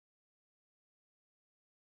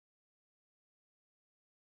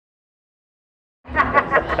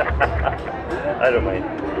I don't mind.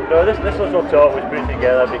 No, this little talk was put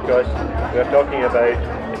together because we were talking about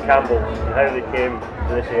the Campbells and how they came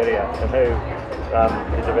to this area and how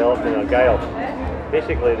they developed in Argyll.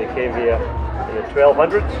 Basically, they came here in the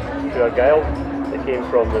 1200s to Argyll. They came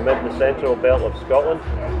from the central belt of Scotland.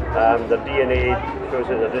 Their DNA shows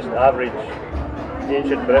that they're just average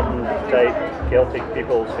ancient Britain type Celtic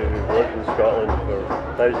peoples who lived in Scotland for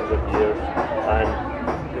thousands of years. And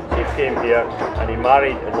the chief came here and he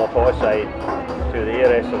married in Lochoside to the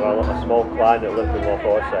heiress of a small clan that lived in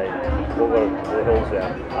Lochoside over the hills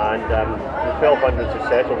there. And in the 1200s they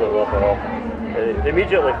settled in Lochos. They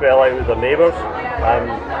immediately fell out with their neighbours.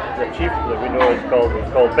 The chief that we know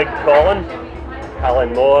was called Big Colin,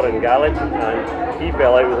 Alan Moore in Gaelic, and he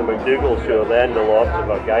fell out with the MacDougals, who were then the lords of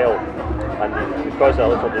Argyll. And because of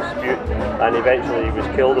a little dispute, and eventually he was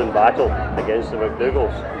killed in battle against the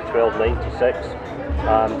MacDougals in 1296.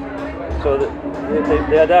 So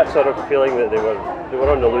they had that sort of feeling that they were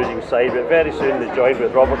on the losing side, but very soon they joined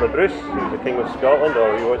with Robert the Bruce, who was the King of Scotland,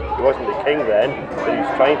 or he wasn't the king then, but he was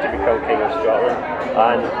trying to become King of Scotland,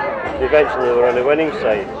 and eventually they were on the winning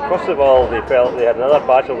side. First of all, they felt they had another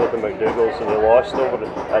battle with the MacDougals and they lost over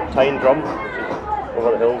at Tyndrum, which is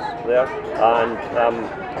over the hills there, and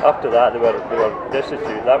after that they were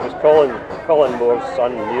destitute. That was Colin Moore's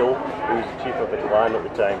son Neil, who was the chief of the clan at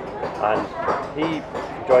the time, and he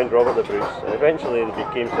joined Robert the Bruce, and eventually they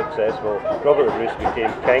became successful. Robert the Bruce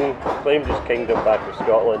became king, claimed his kingdom back to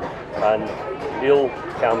Scotland, and Neil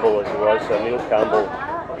Campbell, as he was, Sir Neil Campbell,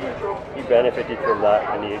 he benefited from that,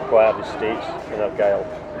 and he acquired estates in Argyll,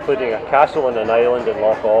 including a castle on an island in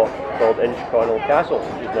Lochos called Inchconnell Castle,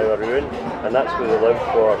 which is now a ruin, and that's where they lived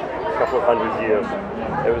for a couple of hundred years.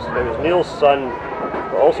 It was Neil's son,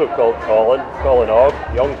 also called Colin Og,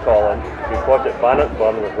 young Colin, who fought at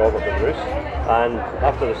Bannockburn with Robert the Bruce, and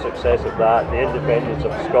after the success of that, the independence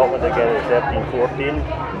of Scotland again in 1314,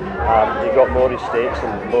 they got more estates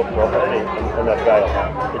and more property in Argyll.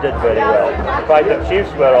 They did very well. In fact, their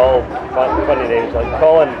chiefs were all funny names, like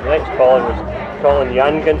Colin. The next Colin was Colin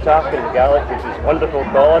Yangantak in Gaelic, which is wonderful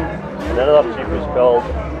Colin, and another chief was called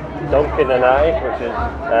Duncan and I, which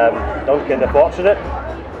is Duncan the Fortunate.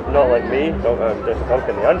 Not like me, just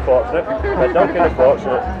Duncan the Unfortunate, but Duncan the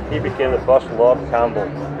Fortunate, he became the first Lord Campbell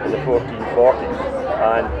in the 1440s,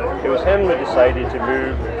 and it was him that decided to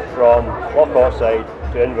move from Lochoside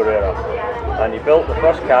to Inverera, and he built the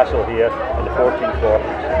first castle here in the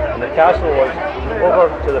 1440s, and the castle was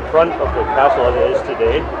over to the front of the castle as it is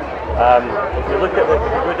today. If you look at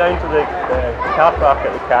go down to the car park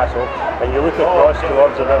at the castle, and you look across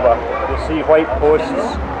towards the river, you'll see white posts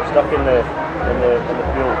stuck in the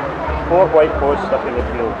field. 4 white posts stuck in the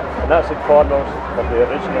field, and that's the corners of the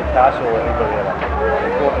original castle in Inverera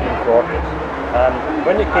in the 1440s.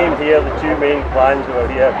 When they came here, the two main clans that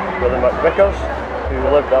were here were the MacVickers, who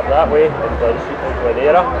lived up that way in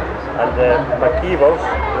Glenera, and the MacIvors,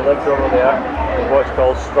 who lived over there in what's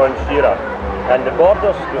called Stronshira. And the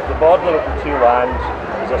border of the two lands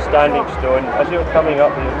is a standing stone. As you're coming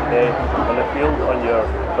up on the field on your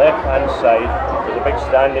left-hand side, there's a big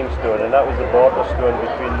standing stone, and that was the border stone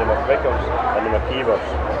between the MacVickers and the MacIvors.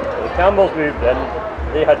 The Campbells moved in,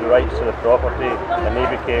 they had rights to the property, and they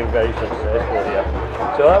became very successful here.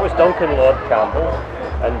 So that was Duncan Lord Campbell,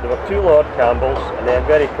 and there were 2 Lord Campbells, and then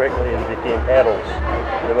very quickly they became earls.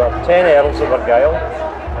 There were 10 earls of Argyll,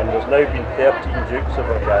 and there's now been 13 dukes of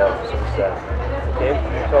Argyll since then. Okay?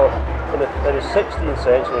 So in the 16th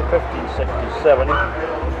century, 1567,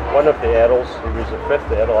 one of the earls, who was the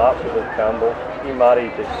 5th Earl, Archibald Campbell, he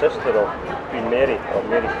married the sister of Queen Mary, or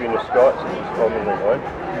Mary Queen of Scots, as it was commonly known.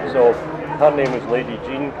 So her name was Lady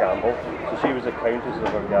Jean Campbell, so she was a countess of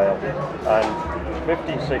Argyll. And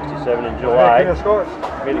 1567 in July, Mary Queen of Scots?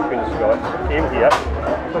 Mary Queen of Scots came here.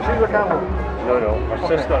 So she was a Campbell? No, her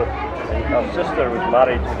sister was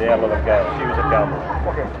married to the Earl of Argyll. She was a Campbell.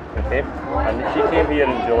 Okay. And she came here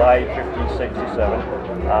in July 1567,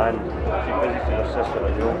 and she visited her sister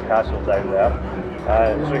at the old castle down there.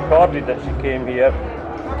 It's recorded that she came here.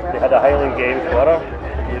 They had a Highland Games for her.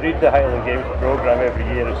 If you read the Highland Games programme every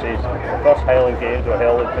year, it says the first Highland Games were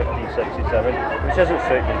held in 1567, which isn't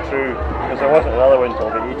strictly true, because there wasn't another one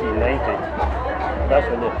until the 1890. That's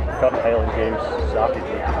when the current Highland Games started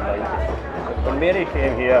in 1890. So when Mary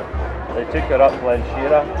came here, they took her up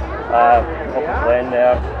Glenshira, up Glen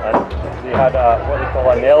there, and they had what they call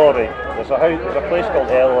an ellerig. There's a place called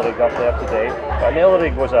Ellerig up there today. But an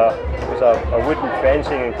ellerig was a wooden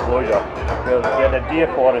fencing enclosure where they had a deer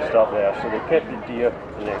forest up there, so they kept the deer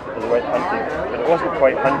and they went hunting. But it wasn't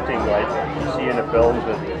quite hunting like you see in the films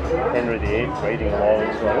with Henry VIII riding along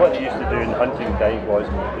and so on. What they used to do in hunting time was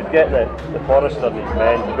they'd get the forester and his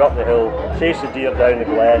men to go up the hill, chase the deer down the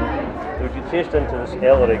glen. They would get chased into this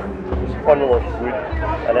ellerig, this funnel of wood,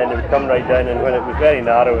 and then they would come right down, and when it was very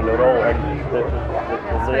narrow and they were all in, the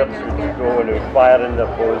lairds would go and they would fire in their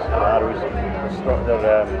bows and arrows,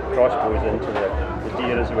 their crossbows into the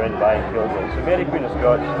deer as they went by and killed them. So Mary Queen of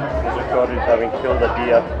Scots is recorded as having killed a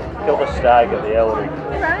deer, killed a stag at the ellerig.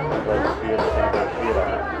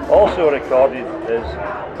 Also recorded is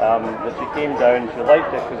that she came down, she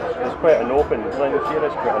liked it because it's quite an open, Glenshire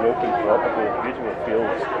is quite an open property with beautiful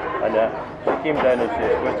fields, and she came down and she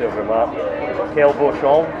was supposed to have remarked Quel beau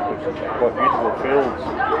champ, which is got beautiful fields,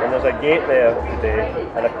 and there's a gate there today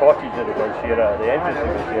and a cottage at the Glenshire, at the entrance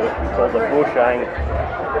of Glenshire, called the Beauchamp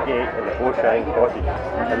Gate and the Beauchamp Cottage,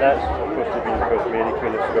 and that's supposed to be because Mary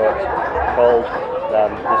Queen of Scots called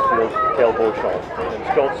this field Quel beau champ.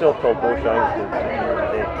 It's still called Beauchamp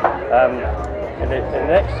today. In the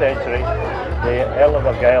next century, the Earl of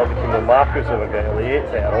Argyll became the Marquis of Argyll, the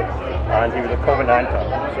 8th Earl, and he was a Covenanter.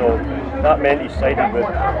 So that meant he sided with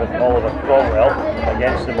Oliver Cromwell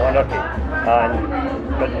against the monarchy.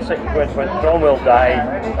 But when Cromwell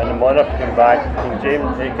died and the monarch came back,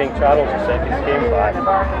 King Charles II came back,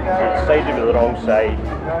 he sided with the wrong side.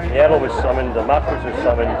 The Earl was summoned, the Marquis was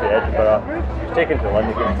summoned to Edinburgh, he was taken to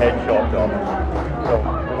London, got his head chopped off. So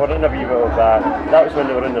they were in a wee bit of that was when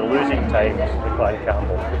they were in the losing times, the Clan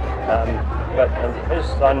Campbell. But his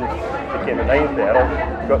son became the 9th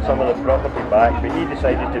Earl, got some of the property back, but he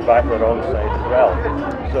decided to back the wrong side as well.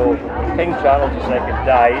 So King Charles II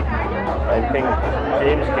died, and King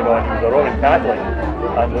James came on. He was a Roman Catholic,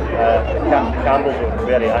 and the Campbells were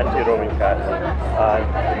very anti-Roman Catholic.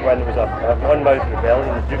 And when there was a Monmouth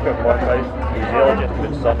rebellion, the Duke of Monmouth, who was the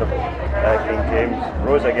illegitimate son of King James,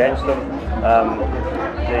 rose against them.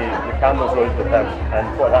 The Campbells rose with him,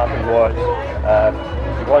 and what happened was,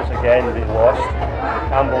 once again they lost. The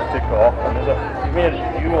Campbells took off,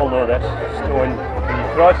 and you all know this stone. When you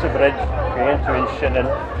cross the bridge going into Inshinnan,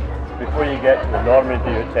 before you get to the Normandy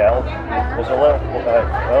Hotel, there's a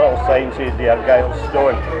little sign saying the Argyll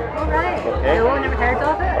Stone. Right. Okay? No, I've never heard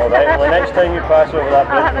of it. Alright, well the next time you pass over that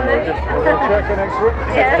bridge, we'll check the next week.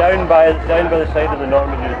 Down by the side of the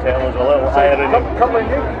Normandy Hotel there's a little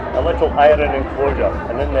iron enclosure,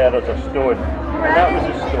 and in there there's a stone. And that was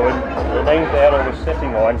the stone the 9th Earl was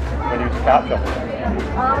sitting on when he was captured.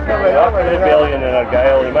 After the rebellion in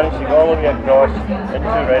Argyll, he managed to go all the way across into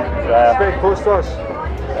Redford. Very close to us.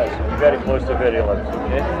 That's very close to where he lives,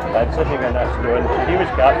 okay? And sitting on that stone, he was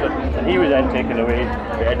captured, and he was then taken away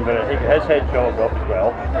to Edinburgh. He got his head chopped off as well.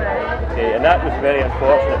 Okay, and that was very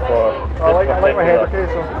unfortunate for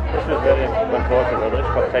this was very unfortunate for this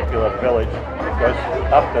particular village, because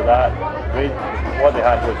after that, what they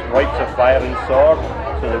had was rights of fire and sword.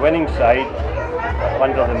 So the winning side,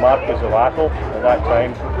 under the Marquis of Argyll at that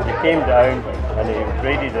time, he came down and he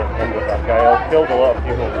raided in with Argyll, killed a lot of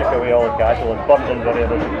people, took away all the cattle and burned very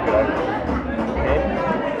little to the ground. Okay.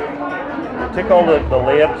 They took all the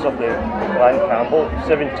lairds of the Clan Campbell,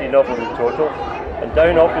 17 of them in total, and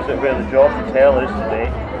down opposite where the George Hotel is today,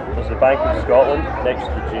 there's the Bank of Scotland next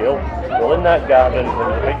to the jail. Well, in that garden there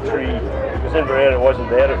was a big tree, because Inverary wasn't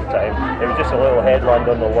there at the time, it was just a little headland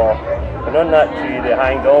on the loch. And on that tree they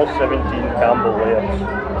hanged all 17 Campbell lairds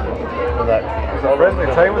on that tree. It was a friendly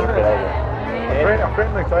time, wasn't it? A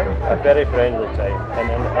friendly time. A very friendly time.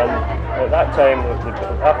 And at that time,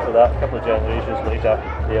 after that, a couple of generations later,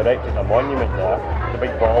 they erected a monument there, the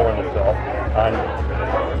big ball on the top. And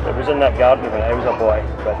it was in that garden when I was a boy,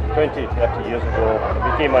 but 20, 30 years ago, it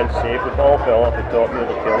became unsafe. The ball fell off the top near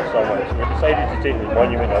the killed someone, so they decided to take the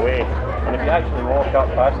monument away. And if you actually walk up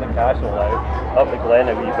past the castle now, up the glen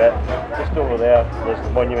a wee bit, just over there, the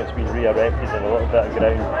monument's been re-erected in a little bit of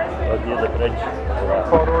ground near the bridge.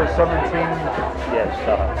 For those 17? Yes,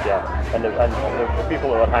 yeah. And the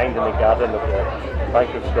people that were hanged in the garden of the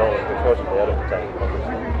Bank of Scotland, which wasn't there at the time,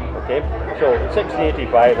 obviously. Okay, so in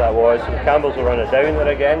 1685 that was, the Campbells were on a down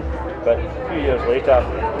there again, but a few years later,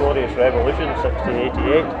 Glorious Revolution,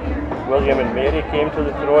 1688, William and Mary came to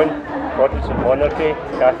the throne, Protestant monarchy,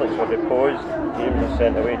 Catholics were deposed, James was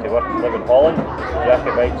sent away to work and live in Holland,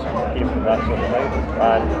 Jacobites came from that sort of thing,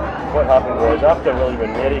 and what happened was, after William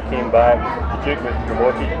and Mary came back, the Duke was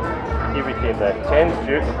promoted. He became the 10th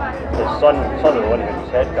Duke, his son of the one who had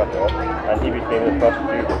his head cut off, and he became the 1st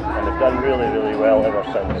Duke, and they've done really, really well ever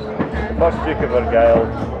since. The 1st Duke of Argyll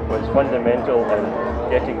was fundamental in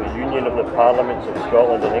getting the union of the parliaments of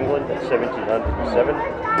Scotland and England in 1707,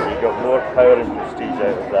 and he got more power and prestige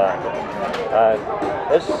out of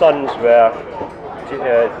that. His sons were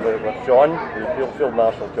with John, Field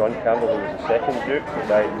Marshal John Campbell, who was the second Duke, who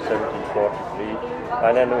died in 1743.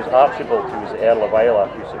 And then there was Archibald, who was the Earl of Islay,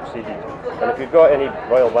 who succeeded. And if you've got any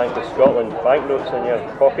Royal Bank of Scotland banknotes in your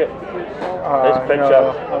pocket, his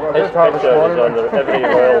picture is on every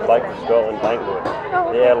Royal Bank of Scotland banknote,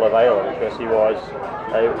 the Earl of Islay, because he was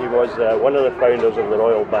one of the founders of the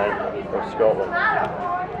Royal Bank of Scotland.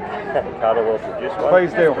 Carol will produce one.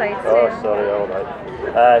 Clydesdale. Oh, sorry, all right.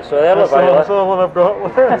 So the Earl of Islay, that's the one I've got. in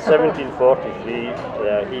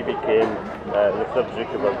 1743, he became the third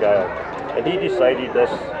Duke of Argyll. And he decided this,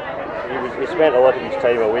 he spent a lot of his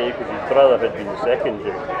time away because his brother had been the second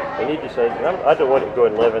Duke. And he decided, I don't want to go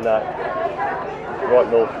and live in that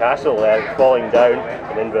rotten old castle there, falling down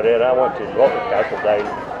in Inverara. I want to knock the castle down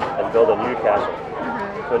and build a new castle.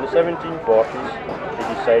 So in the 1740s, he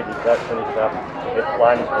decided that's when he started to get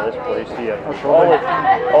plans for this place here. All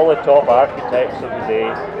the top architects of the day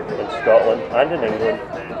in Scotland and in England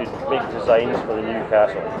to make designs for the new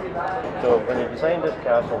castle. So when he designed this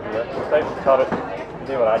castle here, without the turrets,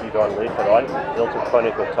 they were added on later on, built of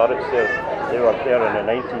conical turrets there. They were there in the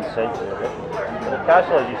 19th century. And the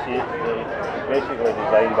castle, as you see, is basically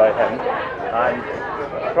designed by him. And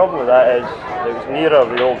the problem with that is it was nearer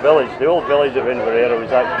the old village. The old village of Inverara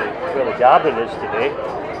was actually where the garden is today.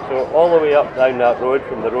 So all the way up down that road,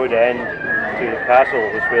 from the road end to the castle,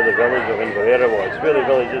 was where the village of Inverara was. Where the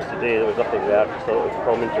village is today, there was nothing there, just a little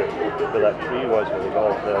promontory where that tree was, where the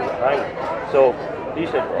village there was hanging. So he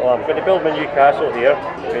said, well, I'm going to build my new castle here,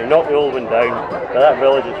 I'm going to knock the old one down. Now that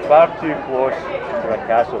village is far too close to my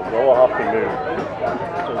castle, we'll all have to move.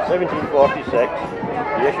 So in 1746,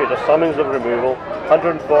 he issued a summons of removal.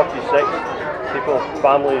 146 people,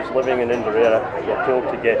 families living in Inverara, were told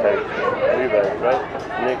to get out, move out, right?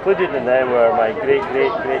 And included in them were my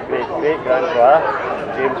great-great-great-great-grandfather,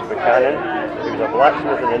 James Buchanan. He was a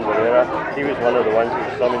blacksmith in Inverara. He was one of the ones who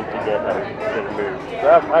was summoned to get out, to move. So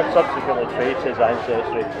I've subsequently traced his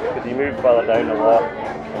ancestry, because he moved further down the lot,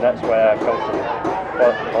 and that's why I come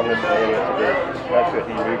from this area today. That's where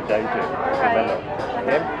he moved down to,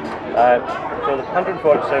 okay? So the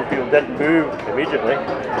 147 people didn't move immediately.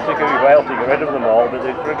 It took a wee while to get rid of them all, but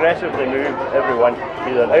they progressively moved everyone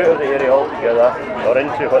either out of the area altogether or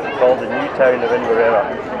into what they call the new town of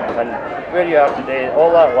Inverara. And where you are today,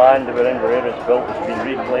 all that land where Inverara is built has been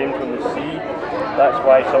reclaimed from the sea. That's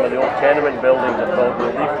why some of the old tenement buildings are called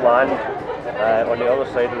relief land. On the other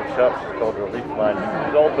side of the church is called relief land.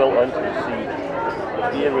 It was all built into the sea. The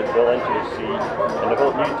pier was built into the sea, and the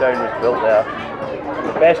whole new town was built there.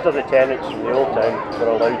 The best of the tenants from the old town were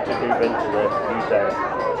allowed to move into the new town.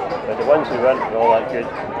 But the ones who weren't all that good,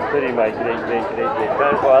 including my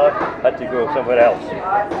great-great-great-great-grandfather, had to go somewhere else.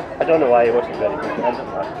 I don't know why he wasn't very good,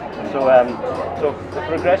 so they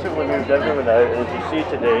progressively moved everyone out, and as you see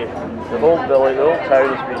today, the whole village, the whole town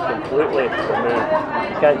has been completely removed.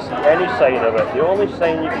 You can't see any sign of it. The only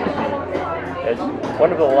sign you can see is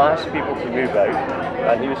one of the last people to move out,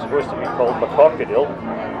 and he was supposed to be called McCorkadale.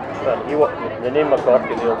 But the name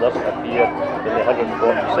McCorkadale doesn't appear in the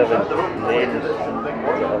 147 names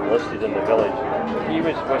that are listed in the village. He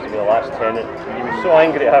was supposed to be the last tenant. He was so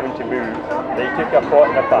angry at having to move that he took a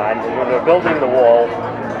pot and a pan, and when they were building the wall,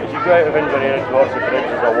 as you go out of Inverara towards the bridge,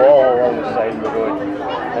 there's a wall along the side of the road.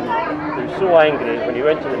 And he was so angry when he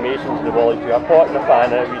went to the masons of the wall, he took a pot and a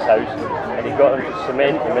pan out of his house and he got them to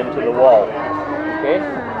cement them into the wall. Okay?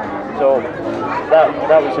 So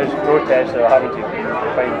that was his protest of having to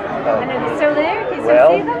find. And is it still there? Can you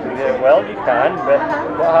Well, see them? yeah, well, you can, but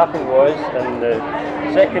what happened was in the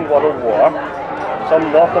Second World War,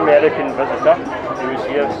 some North American visitor who was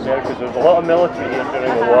here because there was a lot of military here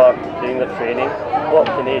during the war doing their training, a lot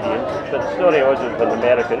of Canadians, but the story was an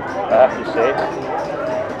American, I have to say.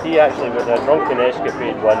 He actually, with a drunken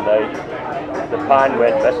escapade one night, the pan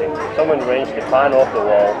went missing. Someone wrenched the pan off the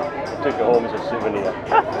wall and took it home as a souvenir.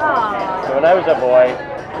 So when I was a boy,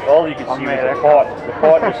 all you could see was the pot. The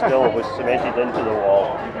pot was cemented into the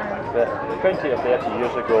wall. But 20 or 30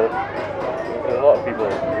 years ago, there were a lot of people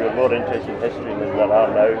who were more interested in history than there are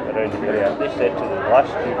now around the area. They said to the last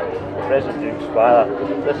Duke, the present Duke's father,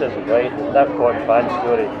 this isn't right, that pot and pan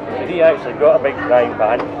story. So he actually got a big frying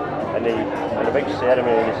pan and a big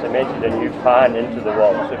ceremony, and he cemented a new pan into the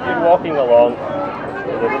wall. So if you're walking along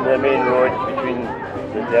the main road between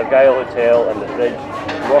the Argyll Hotel and the bridge,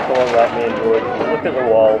 you walk along that main road, you look at the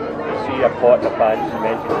wall, you see a pot and a pan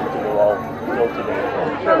cemented into the wall still today.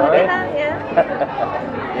 Okay?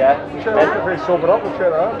 Yeah. Check that out. If we sober up, we'll check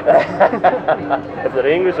that out. If the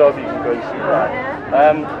rain goes off, you can go and see that.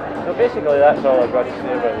 So basically that's all I've got to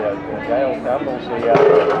say about the Clan Campbell. So yeah.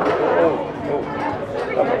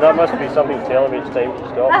 That must be something telling me it's time to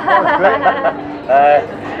stop.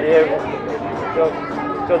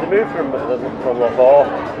 So the move from Lough,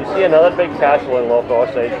 you see another big castle in Lough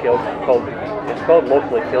side it's called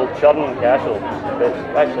locally Kilchurn Castle, but it's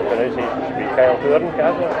actually pronunciation should be Kilchurn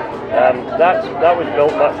Castle. That was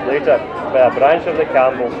built much later by a branch of the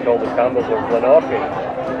Campbells called the Campbells of Glenorchy.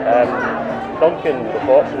 Duncan, the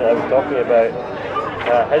fortunate I was talking about,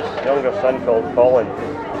 his younger son called Colin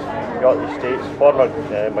got the estates, former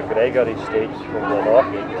MacGregor estates from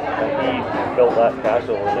Glenorchy, and he built that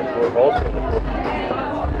castle in the also in the 1460s.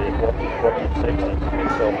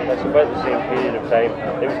 So that's about the same period of time.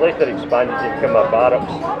 It was later expanded to become a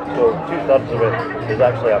barracks, so 2/3 of it is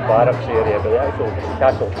actually a barracks area, but the actual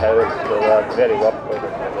castle tower is still very worthwhile.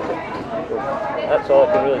 So that's all I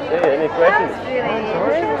can really say. Any questions? That's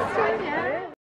really interesting.